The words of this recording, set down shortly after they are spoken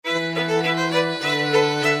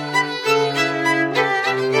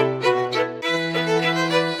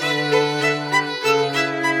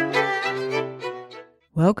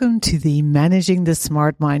Welcome to the Managing the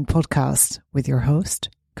Smart Mind podcast with your host,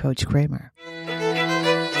 Coach Kramer.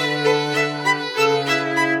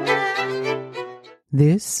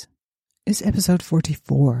 This is episode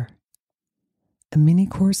 44, a mini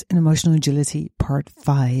course in emotional agility, part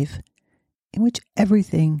 5, in which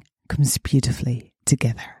everything comes beautifully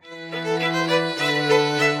together.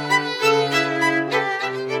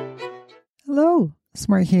 Hello,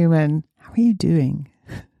 smart human. How are you doing?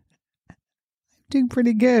 Doing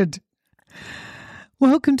pretty good.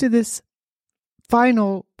 Welcome to this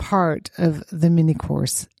final part of the mini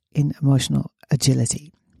course in emotional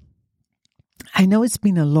agility. I know it's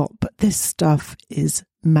been a lot, but this stuff is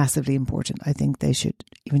massively important. I think they should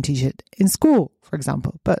even teach it in school, for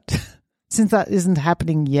example. But since that isn't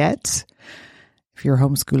happening yet, if you're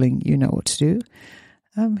homeschooling, you know what to do.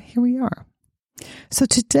 Here we are. So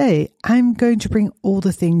today, I'm going to bring all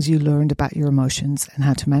the things you learned about your emotions and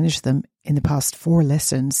how to manage them in the past 4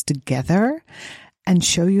 lessons together and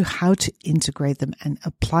show you how to integrate them and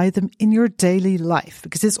apply them in your daily life.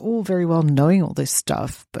 Because it's all very well knowing all this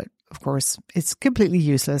stuff, but of course, it's completely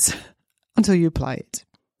useless until you apply it.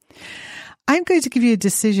 I'm going to give you a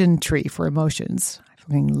decision tree for emotions. I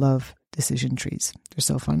fucking love decision trees. They're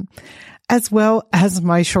so fun. As well as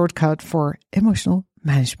my shortcut for emotional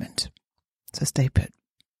management. So stay put.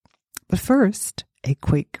 But first, a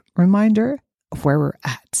quick reminder of where we're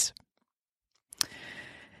at.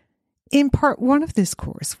 In part 1 of this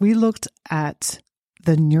course, we looked at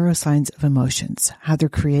the neuroscience of emotions, how they're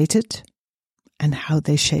created, and how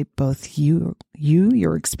they shape both you,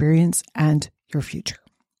 your experience, and your future.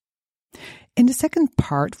 In the second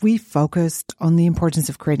part, we focused on the importance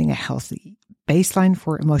of creating a healthy baseline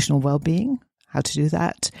for emotional well-being, how to do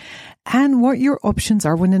that, and what your options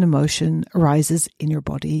are when an emotion arises in your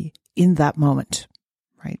body in that moment,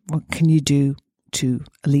 right? What can you do to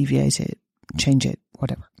alleviate it, change it,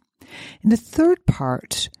 whatever. In the third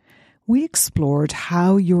part, we explored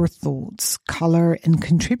how your thoughts color and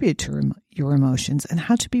contribute to your emotions and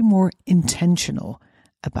how to be more intentional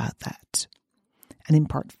about that. And in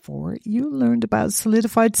part 4, you learned about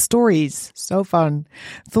solidified stories. So fun.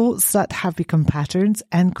 Thoughts that have become patterns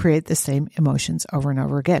and create the same emotions over and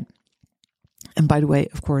over again. And by the way,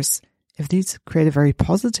 of course, if these create a very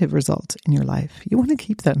positive result in your life, you want to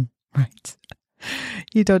keep them, right?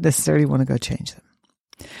 You don't necessarily want to go change them.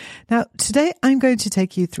 Now, today I'm going to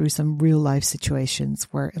take you through some real life situations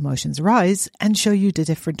where emotions arise and show you the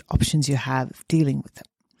different options you have of dealing with them.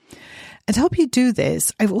 And to help you do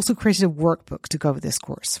this, I've also created a workbook to go with this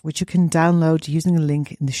course, which you can download using a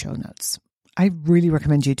link in the show notes. I really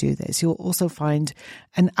recommend you do this. You'll also find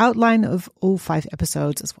an outline of all 5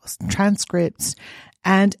 episodes, as well as transcripts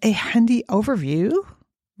and a handy overview,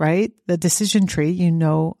 right? The decision tree, you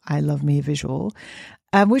know I love me a visual,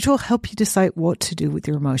 which will help you decide what to do with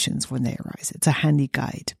your emotions when they arise. It's a handy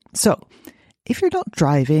guide. So if you're not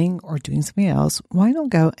driving or doing something else, why not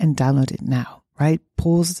go and download it now, right?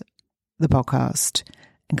 Pause the podcast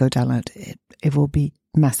and go download it. It will be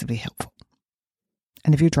massively helpful.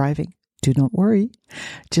 And if you're driving, do not worry.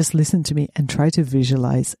 Just listen to me and try to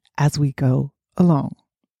visualize as we go along.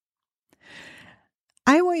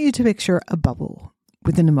 I want you to picture a bubble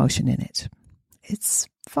with an emotion in it. It's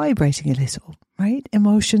vibrating a little, right?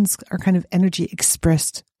 Emotions are kind of energy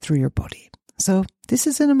expressed through your body. So this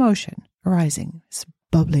is an emotion arising, it's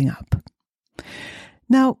bubbling up.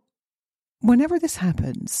 Now, whenever this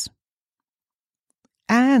happens,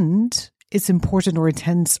 and it's important or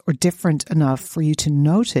intense or different enough for you to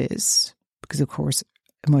notice, because of course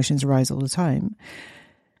emotions arise all the time,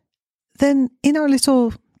 then in our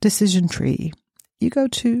little decision tree, you go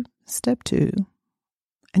to step 2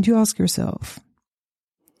 and you ask yourself,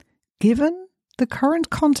 given the current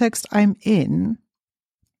context I'm in,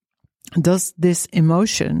 does this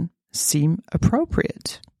emotion seem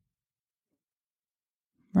appropriate?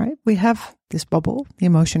 Right? We have this bubble, the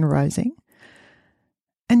emotion arising.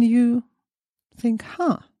 And you think,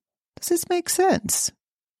 does this make sense?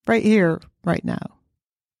 Right here, right now.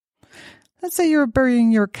 Let's say you're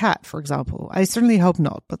burying your cat, for example. I certainly hope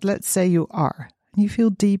not, but let's say you are. And you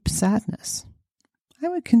feel deep sadness. I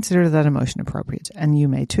would consider that emotion appropriate, and you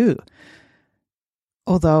may too.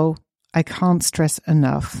 Although I can't stress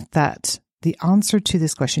enough that the answer to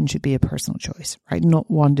this question should be a personal choice, right? Not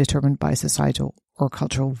one determined by societal or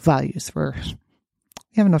cultural values. We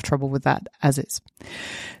have enough trouble with that as is.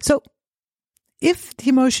 So if the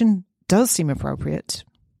emotion does seem appropriate,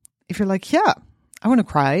 if you're like, yeah, I want to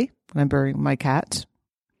cry when I'm burying my cat,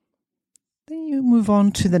 then you move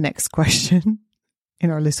on to the next question in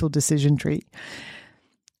our little decision tree.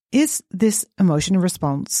 Is this emotion a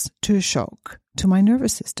response to a shock to my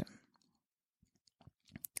nervous system?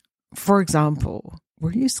 For example,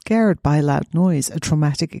 were you scared by a loud noise, a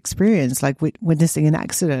traumatic experience, like witnessing an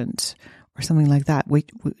accident or something like that?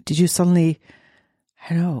 Did you suddenly,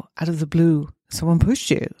 I don't know, out of the blue, someone pushed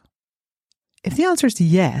you? If the answer is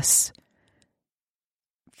yes,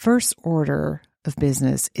 first order of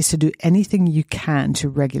business is to do anything you can to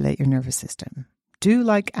regulate your nervous system. Do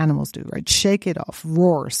like animals do, right? Shake it off,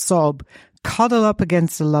 roar, sob, cuddle up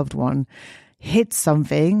against a loved one, hit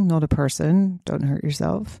something, not a person, don't hurt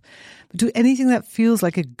yourself. But do anything that feels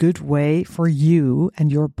like a good way for you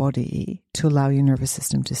and your body to allow your nervous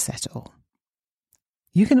system to settle.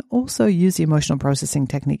 You can also use the emotional processing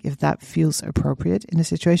technique if that feels appropriate in a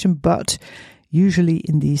situation, but usually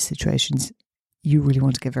in these situations, you really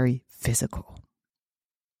want to get very physical.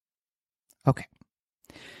 Okay.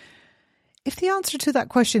 If the answer to that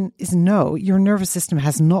question is no, your nervous system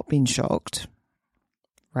has not been shocked,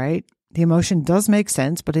 right? The emotion does make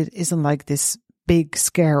sense, but it isn't like this big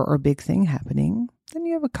scare or big thing happening. Then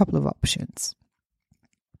you have a couple of options.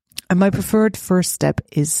 And my preferred first step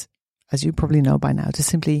is, as you probably know by now, to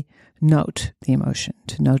simply note the emotion,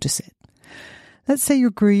 to notice it. Let's say you're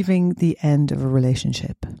grieving the end of a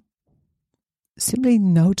relationship. Simply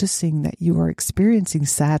noticing that you are experiencing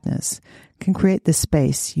sadness can create the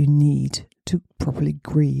space you need to properly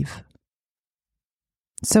grieve.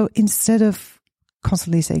 So instead of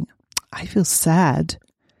constantly saying, I feel sad,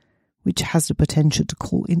 which has the potential to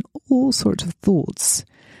call in all sorts of thoughts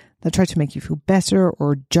that try to make you feel better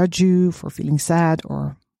or judge you for feeling sad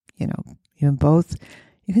or, even both,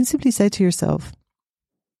 you can simply say to yourself,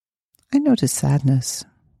 I notice sadness.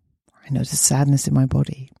 I notice sadness in my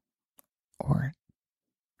body. Or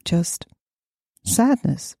just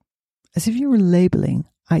sadness, as if you were labeling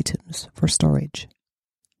items for storage.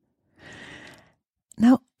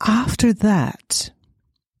 Now, after that,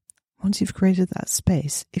 once you've created that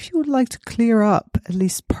space, if you would like to clear up at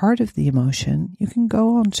least part of the emotion, you can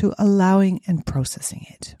go on to allowing and processing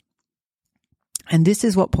it. And this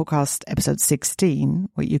is what podcast episode 16,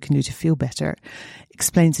 What You Can Do to Feel Better,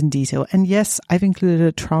 explains in detail. And yes, I've included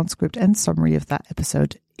a transcript and summary of that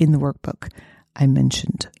episode in the workbook I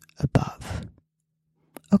mentioned above.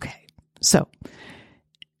 Okay, so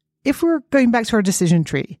if we're going back to our decision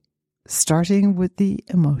tree, starting with the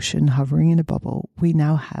emotion hovering in a bubble, we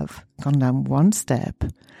now have gone down one step,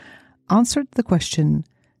 answered the question,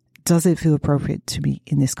 does it feel appropriate to me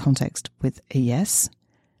in this context, with a yes,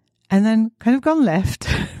 and then kind of gone left,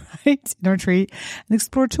 right, in our tree, and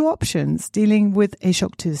explored two options, dealing with a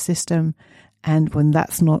shock to the system, and when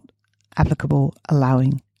that's not applicable,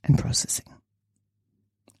 allowing and processing.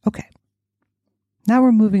 Okay. Now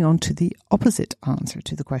we're moving on to the opposite answer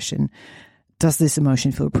to the question, does this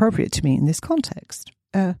emotion feel appropriate to me in this context?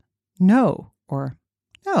 No, or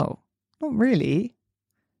no, not really.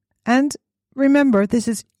 And remember, this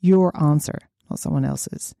is your answer, not someone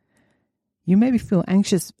else's. You maybe feel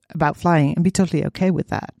anxious about flying and be totally okay with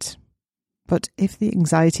that. But if the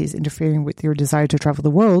anxiety is interfering with your desire to travel the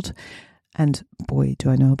world, and boy, do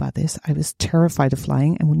I know about this, I was terrified of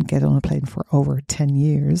flying and wouldn't get on a plane for over 10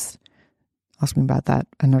 years. Ask me about that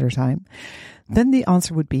another time. Then the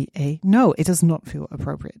answer would be a no, it does not feel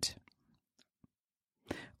appropriate.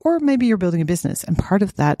 Or maybe you're building a business and part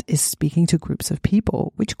of that is speaking to groups of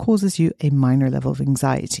people, which causes you a minor level of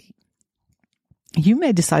anxiety. You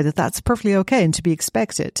may decide that that's perfectly okay and to be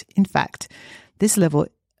expected. In fact, this level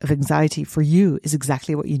of anxiety for you is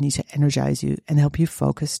exactly what you need to energize you and help you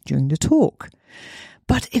focus during the talk.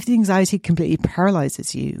 But if the anxiety completely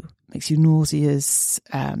paralyzes you, makes you nauseous,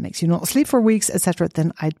 makes you not sleep for weeks, etc.,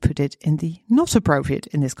 then I'd put it in the not appropriate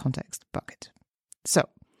in this context bucket. So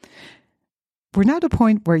we're now at a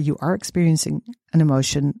point where you are experiencing an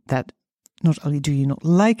emotion that not only do you not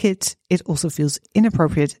like it, it also feels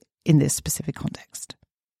inappropriate in this specific context.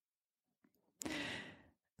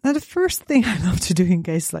 Now, the first thing I love to do in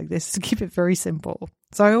cases like this is to keep it very simple.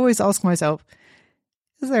 So I always ask myself,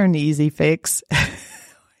 is there an easy fix?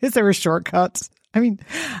 Is there a shortcut? I mean,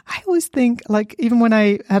 I always think, like, even when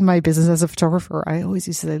I had my business as a photographer, I always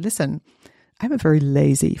used to say, listen, I'm a very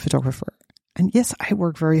lazy photographer. And yes, I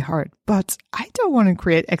work very hard, but I don't want to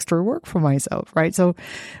create extra work for myself, right? So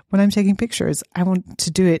when I'm taking pictures, I want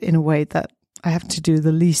to do it in a way that I have to do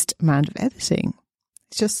the least amount of editing.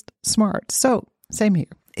 It's just smart. So same here.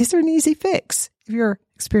 Is there an easy fix if you're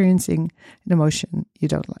experiencing an emotion you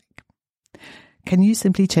don't like? Can you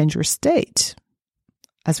simply change your state?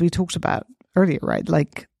 As we talked about earlier, right?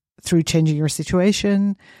 Like through changing your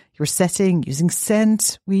situation, your setting, using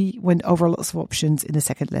scent. We went over lots of options in the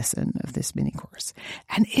second lesson of this mini course.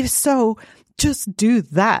 And if so, just do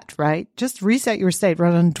that, right? Just reset your state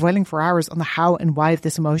rather than dwelling for hours on the how and why of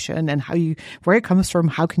this emotion and where it comes from,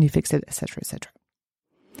 how can you fix it, etc., etc.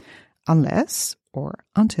 Unless or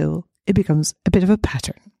until it becomes a bit of a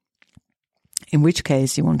pattern. In which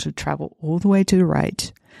case you want to travel all the way to the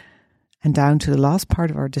right and down to the last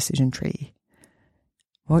part of our decision tree.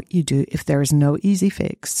 What you do if there is no easy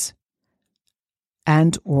fix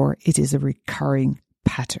and or it is a recurring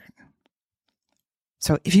pattern.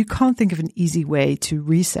 So if you can't think of an easy way to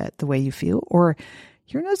reset the way you feel, or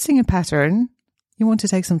you're noticing a pattern, you want to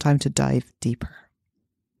take some time to dive deeper.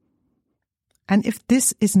 And if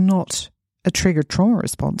this is not a triggered trauma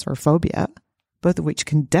response or phobia, both of which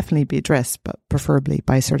can definitely be addressed, but preferably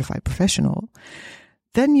by a certified professional,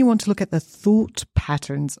 then you want to look at the thought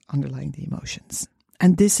patterns underlying the emotions.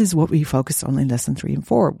 And this is what we focused on in lesson 3 and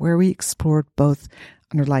 4, where we explored both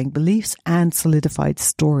underlying beliefs and solidified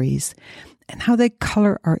stories and how they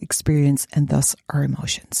color our experience and thus our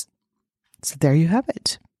emotions. So there you have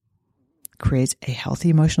it. Create a healthy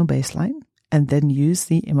emotional baseline and then use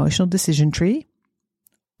the emotional decision tree.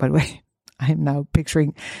 By the way, I am now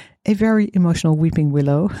picturing a very emotional weeping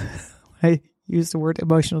willow. I use the word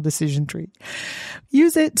emotional decision tree.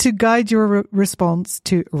 Use it to guide your response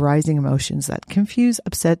to rising emotions that confuse,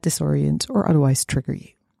 upset, disorient, or otherwise trigger you.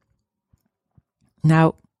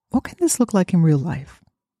 Now, what can this look like in real life?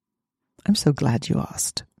 I'm so glad you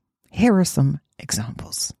asked. Here are some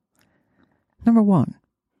examples. Number 1,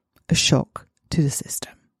 a shock to the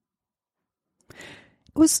system. It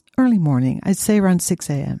was early morning, I'd say around 6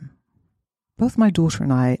 a.m. Both my daughter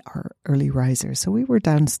and I are early risers, so we were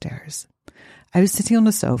downstairs. I was sitting on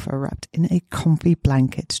the sofa wrapped in a comfy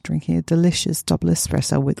blanket, drinking a delicious double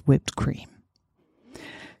espresso with whipped cream.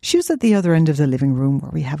 She was at the other end of the living room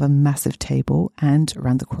where we have a massive table and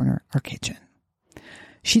around the corner our kitchen.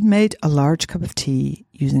 She'd made a large cup of tea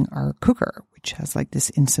using our cooker, which has like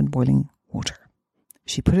this instant boiling water.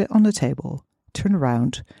 She put it on the table, turned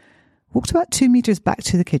around, walked about 2 meters back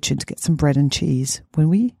to the kitchen to get some bread and cheese when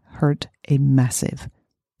we heard a massive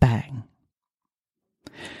bang.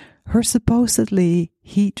 Her supposedly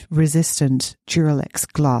heat-resistant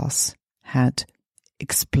Duralex glass had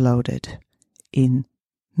exploded in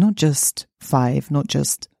not just 5, not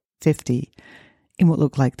just 50, in what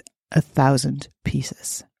looked like 1,000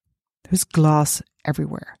 pieces. There was glass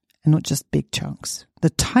everywhere, and not just big chunks.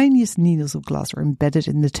 The tiniest needles of glass were embedded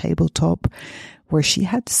in the tabletop where she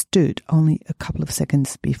had stood only a couple of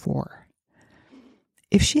seconds before.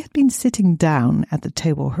 If she had been sitting down at the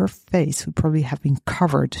table, her face would probably have been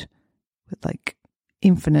covered with like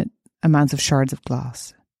infinite amounts of shards of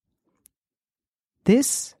glass.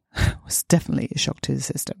 This was definitely a shock to the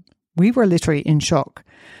system. We were literally in shock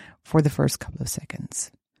for the first couple of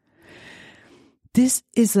seconds. This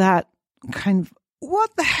is that kind of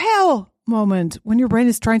what the hell moment when your brain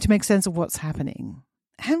is trying to make sense of what's happening.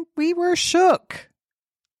 And we were shook.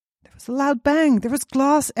 There was a loud bang. There was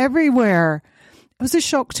glass everywhere. It was a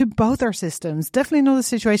shock to both our systems. Definitely not a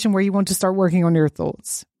situation where you want to start working on your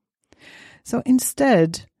thoughts. So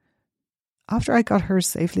instead, after I got her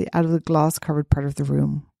safely out of the glass-covered part of the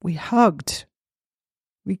room, we hugged.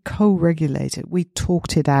 We co-regulated. We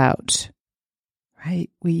talked it out.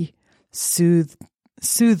 Right? We soothed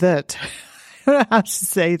it. I don't know how to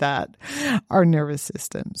say that. Our nervous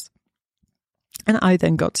systems. And I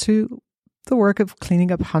then got to the work of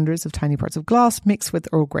cleaning up hundreds of tiny parts of glass mixed with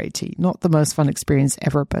Earl Grey tea. Not the most fun experience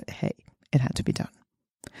ever, but hey, it had to be done.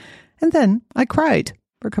 And then I cried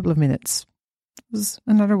for a couple of minutes. It was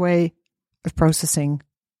another way of processing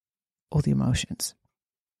all the emotions.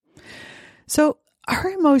 So our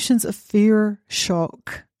emotions of fear,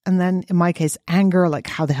 shock, and then in my case, anger, like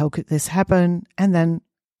how the hell could this happen? And then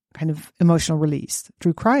kind of emotional release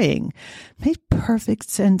through crying made perfect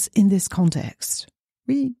sense in this context.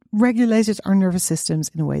 We regulated our nervous systems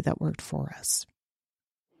in a way that worked for us.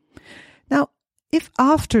 Now, if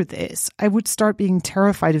after this I would start being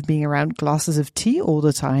terrified of being around glasses of tea all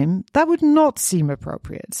the time, that would not seem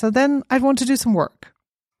appropriate. So then I'd want to do some work,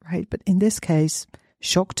 right? But in this case,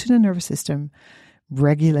 shock to the nervous system,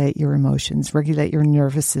 regulate your emotions, regulate your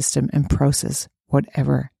nervous system, and process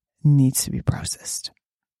whatever needs to be processed.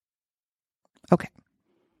 Okay.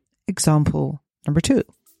 Example number 2.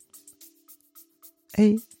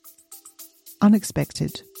 A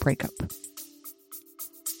unexpected breakup.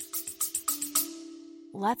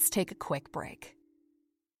 Let's take a quick break.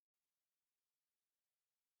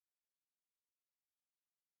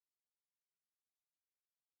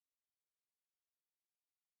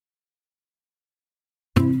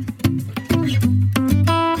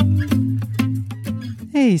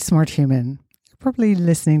 Hey, smart human. You're probably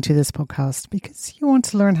listening to this podcast because you want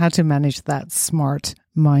to learn how to manage that smart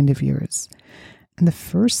mind of yours. And the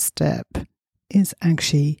first step is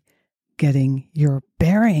actually getting your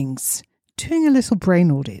bearings, doing a little brain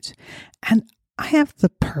audit. And I have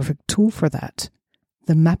the perfect tool for that,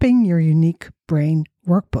 the Mapping Your Unique Brain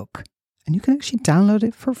Workbook. And you can actually download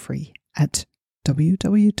it for free at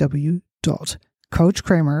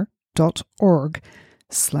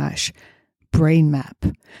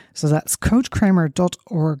www.coachkramer.org/brainmap. So that's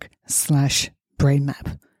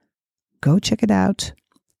coachkramer.org/brainmap. Go check it out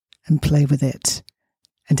and play with it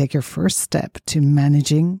and take your first step to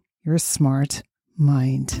managing your smart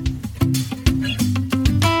mind.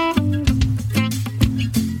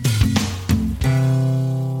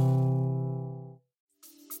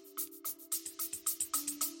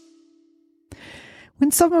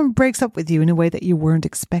 When someone breaks up with you in a way that you weren't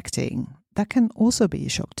expecting, that can also be a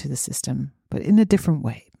shock to the system, but in a different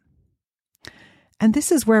way. And this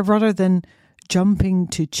is where, rather than jumping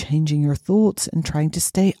to changing your thoughts and trying to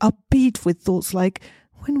stay upbeat with thoughts like,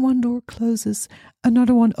 when one door closes,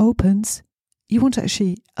 another one opens, you want to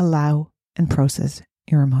actually allow and process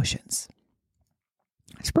your emotions.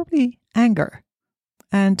 It's probably anger,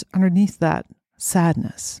 and underneath that,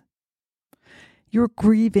 sadness. You're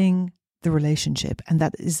grieving the relationship, and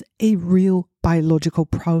that is a real biological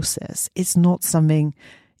process. It's not something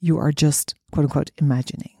you are just, quote unquote,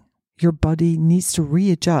 imagining. Your body needs to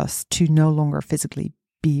readjust to no longer physically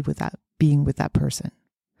being with that person.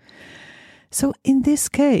 So in this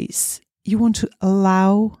case, you want to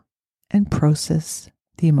allow and process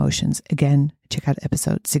the emotions. Again, check out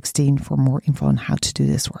episode 16 for more info on how to do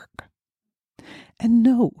this work. And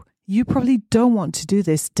no, you probably don't want to do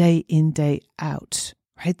this day in, day out.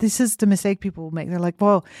 Right? This is the mistake people make. They're like,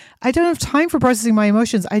 well, I don't have time for processing my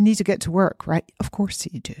emotions. I need to get to work, right? Of course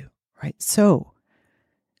you do, right? So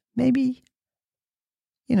maybe,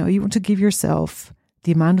 you want to give yourself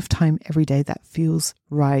the amount of time every day that feels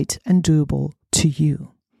right and doable to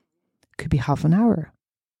you. It could be half an hour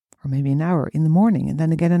or maybe an hour in the morning and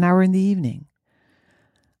then again an hour in the evening.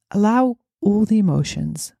 Allow all the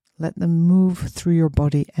emotions. Let them move through your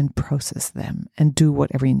body and process them and do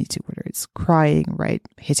whatever you need to, whether it's crying, right?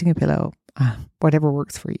 Hitting a pillow, whatever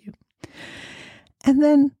works for you. And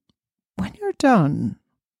then when you're done,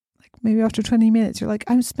 like maybe after 20 minutes, you're like,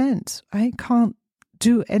 I'm spent. I can't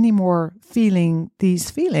do any more feeling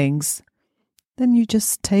these feelings. Then you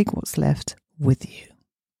just take what's left with you.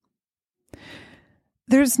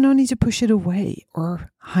 There's no need to push it away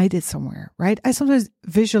or hide it somewhere, right? I sometimes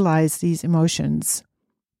visualize these emotions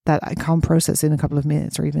that I can't process in a couple of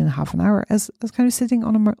minutes or even half an hour as kind of sitting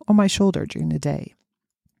on my shoulder during the day.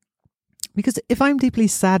 Because if I'm deeply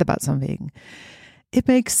sad about something, it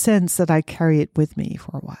makes sense that I carry it with me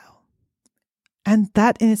for a while. And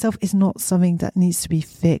that in itself is not something that needs to be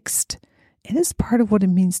fixed. It is part of what it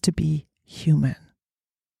means to be human.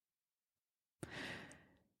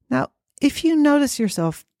 Now, if you notice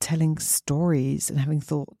yourself telling stories and having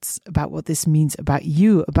thoughts about what this means about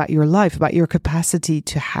you, about your life, about your capacity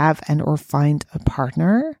to have and or find a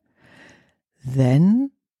partner,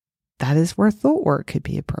 then that is where thought work could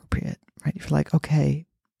be appropriate, right? If you're like, okay,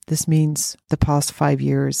 this means the past 5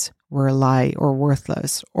 years were a lie or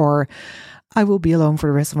worthless, or I will be alone for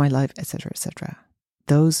the rest of my life, etc., etc.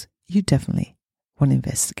 Those you definitely want to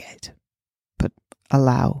investigate, but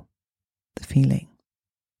allow the feeling.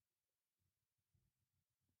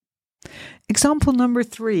 Example number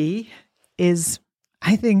 3 is,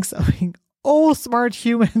 I think, something all smart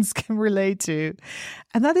humans can relate to.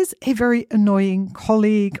 And that is a very annoying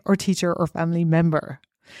colleague or teacher or family member.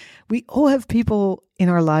 We all have people in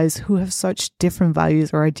our lives who have such different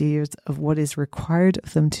values or ideas of what is required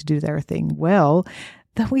of them to do their thing well,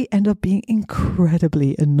 that we end up being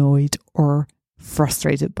incredibly annoyed or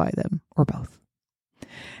frustrated by them, or both.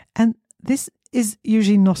 And this is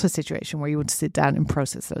usually not a situation where you want to sit down and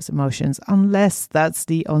process those emotions, unless that's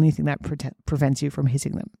the only thing that prevents you from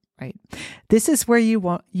hitting them, right? This is where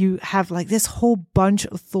you have like this whole bunch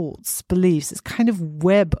of thoughts, beliefs, this kind of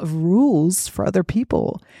web of rules for other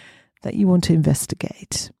people that you want to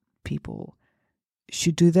investigate. People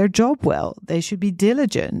should do their job well. They should be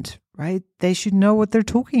diligent, right? They should know what they're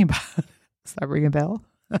talking about. Does that ring a bell?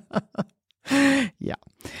 Yeah.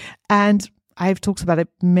 And I've talked about it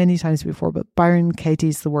many times before, but Byron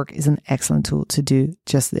Katie's The Work is an excellent tool to do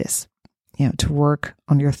just this, to work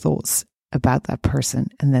on your thoughts about that person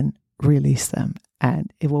and then release them.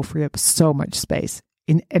 And it will free up so much space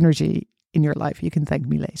in energy in your life. You can thank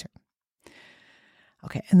me later.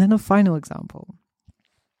 Okay. And then a final example,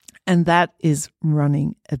 and that is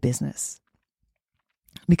running a business.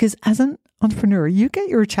 Because as an entrepreneur, you get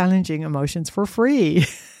your challenging emotions for free.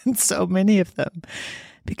 And so many of them.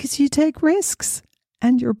 Because you take risks.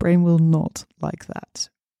 And your brain will not like that.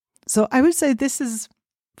 So I would say this is,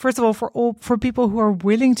 first of all, for people who are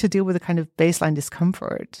willing to deal with a kind of baseline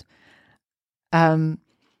discomfort,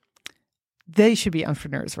 they should be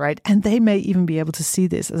entrepreneurs, right? And they may even be able to see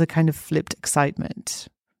this as a kind of flipped excitement.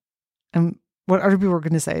 And what other people are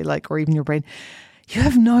going to say, like, or even your brain, you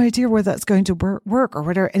have no idea where that's going to work or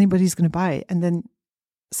whether anybody's going to buy. And then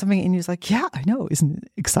something in you is like, yeah, I know, isn't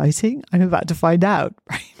it exciting? I'm about to find out,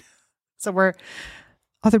 right? So where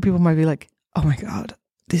other people might be like, oh my God,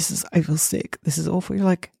 I feel sick. This is awful. You're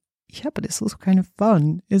like, yeah, but it's also kind of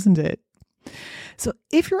fun, isn't it? So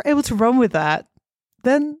if you're able to run with that,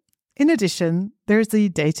 then in addition, there's the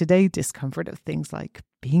day-to-day discomfort of things like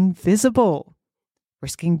being visible,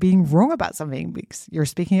 risking being wrong about something because you're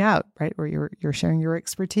speaking out, right? Or you're sharing your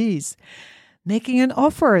expertise, making an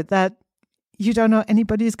offer that you don't know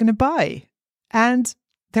anybody is going to buy. And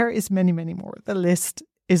there is many, many more. The list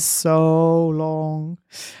is so long.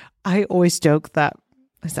 I always joke that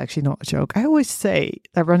it's actually not a joke. I always say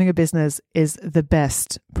that running a business is the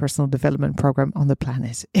best personal development program on the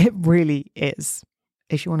planet. It really is.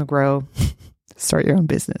 If you want to grow, start your own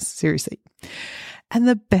business, seriously. And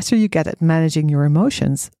the better you get at managing your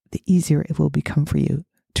emotions, the easier it will become for you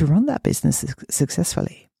to run that business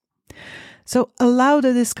successfully. So allow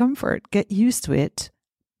the discomfort, get used to it,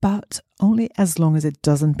 but only as long as it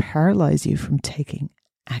doesn't paralyze you from taking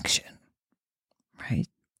action, right?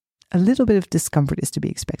 A little bit of discomfort is to be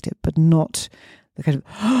expected, but not the kind of,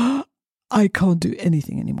 oh, I can't do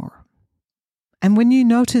anything anymore. And when you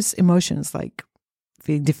notice emotions like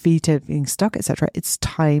feeling defeated, being stuck, etc., it's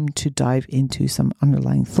time to dive into some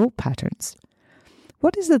underlying thought patterns.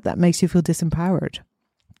 What is it that makes you feel disempowered?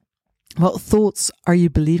 What thoughts are you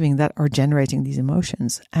believing that are generating these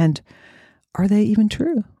emotions? And are they even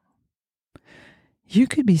true? You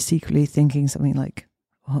could be secretly thinking something like,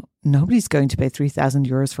 well, nobody's going to pay 3,000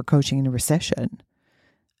 euros for coaching in a recession.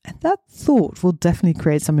 And that thought will definitely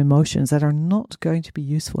create some emotions that are not going to be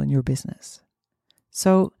useful in your business.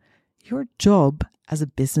 So your job as a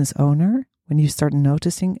business owner, when you start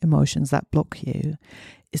noticing emotions that block you,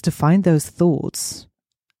 is to find those thoughts.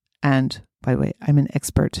 And by the way, I'm an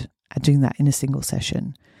expert at doing that in a single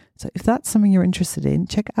session. So if that's something you're interested in,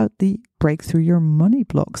 check out the Breakthrough Your Money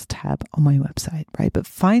Blocks tab on my website, right? But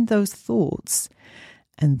find those thoughts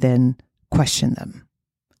and then question them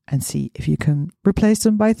and see if you can replace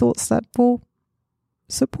them by thoughts that will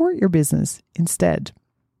support your business instead.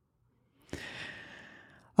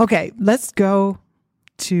 Okay, let's go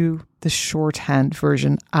to the shorthand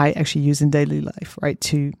version I actually use in daily life, right?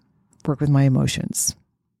 To work with my emotions.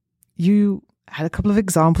 You had a couple of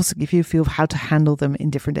examples to give you a feel of how to handle them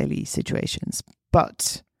in different daily situations.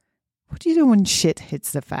 But what do you do when shit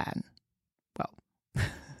hits the fan? Well,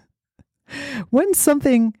 when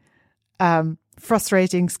something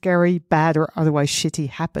frustrating, scary, bad, or otherwise shitty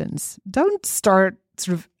happens, don't start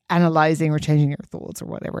sort of analyzing or changing your thoughts or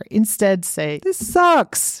whatever. Instead, say, this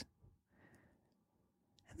sucks.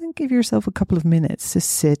 And then give yourself a couple of minutes to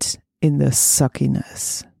sit in the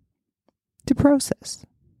suckiness, to process.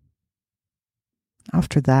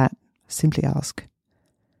 After that, simply ask,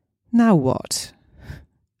 now what?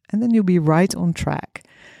 And then you'll be right on track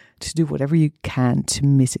to do whatever you can to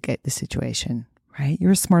mitigate the situation, right?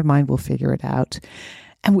 Your smart mind will figure it out.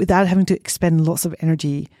 And without having to expend lots of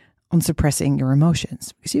energy on suppressing your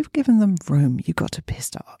emotions, because you've given them room, you got to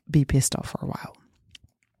be pissed off for a while.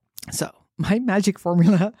 So, my magic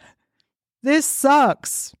formula, this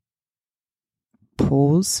sucks.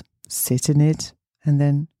 Pause, sit in it, and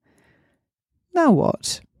then, now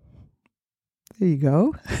what? There you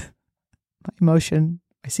go. My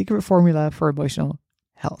secret formula for emotional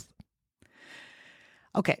health.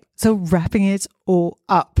 Okay, so wrapping it all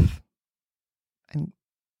up and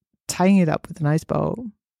tying it up with a nice bow,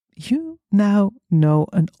 you now know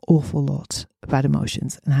an awful lot about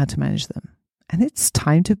emotions and how to manage them. And it's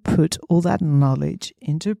time to put all that knowledge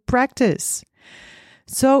into practice.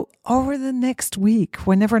 So over the next week,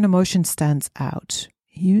 whenever an emotion stands out,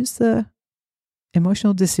 use the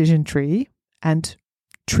emotional decision tree and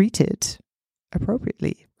treat it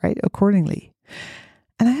appropriately, right? Accordingly.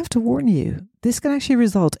 And I have to warn you, this can actually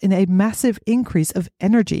result in a massive increase of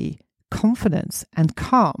energy, confidence, and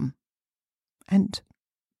calm, and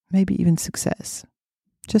maybe even success,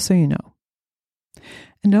 just so you know.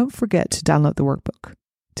 And don't forget to download the workbook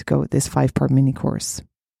to go with this 5-part mini course,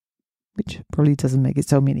 which probably doesn't make it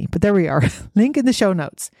so mini, but there we are. Link in the show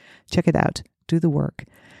notes. Check it out, do the work,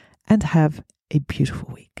 and have a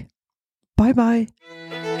beautiful week. Bye-bye.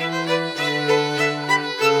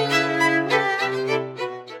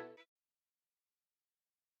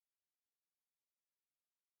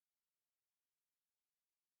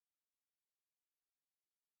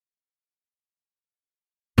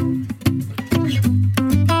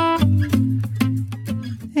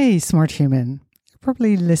 Hey, smart human. You're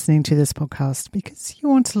probably listening to this podcast because you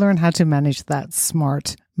want to learn how to manage that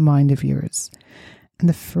smart mind of yours. And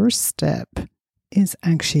the first step is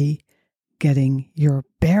actually getting your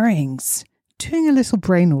bearings, doing a little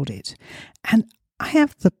brain audit. And I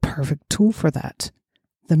have the perfect tool for that,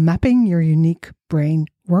 the Mapping Your Unique Brain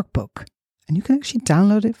Workbook. And you can actually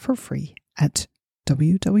download it for free at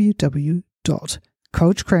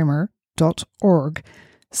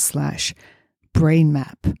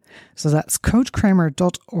coachkramer.org/brainmap. So that's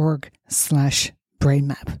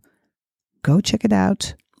coachkramer.org/brainmap. Go check it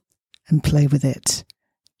out and play with it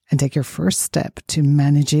and take your first step to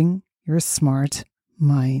managing your smart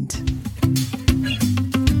mind.